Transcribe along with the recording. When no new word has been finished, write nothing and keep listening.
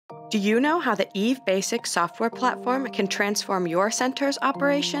Do you know how the Eve Basic software platform can transform your center's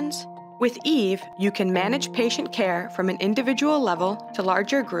operations? With Eve, you can manage patient care from an individual level to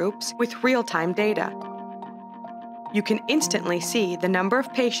larger groups with real-time data. You can instantly see the number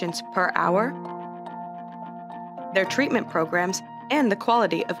of patients per hour, their treatment programs, and the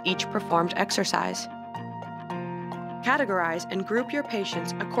quality of each performed exercise. Categorize and group your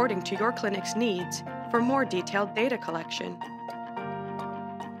patients according to your clinic's needs for more detailed data collection.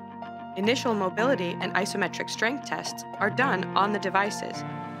 Initial mobility and isometric strength tests are done on the devices,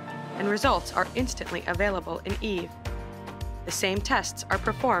 and results are instantly available in Eve. The same tests are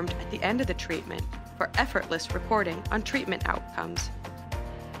performed at the end of the treatment for effortless reporting on treatment outcomes.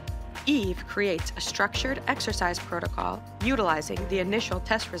 Eve creates a structured exercise protocol utilizing the initial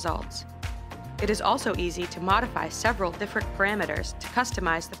test results. It is also easy to modify several different parameters to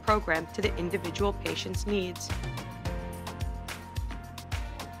customize the program to the individual patient's needs.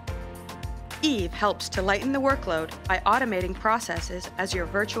 Eve helps to lighten the workload by automating processes as your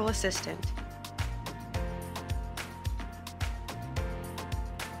virtual assistant.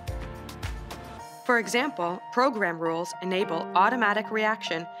 For example, program rules enable automatic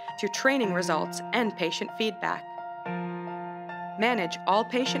reaction to training results and patient feedback. Manage all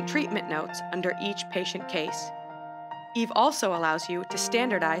patient treatment notes under each patient case. Eve also allows you to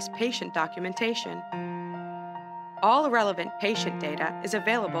standardize patient documentation. All relevant patient data is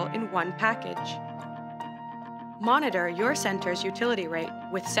available in one package. Monitor your center's utility rate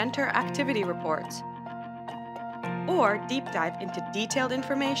with center activity reports, or deep dive into detailed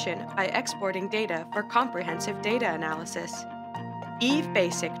information by exporting data for comprehensive data analysis. Eve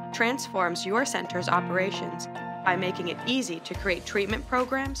Basic transforms your center's operations by making it easy to create treatment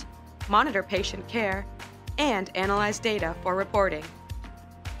programs, monitor patient care, and analyze data for reporting.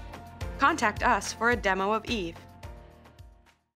 Contact us for a demo of Eve.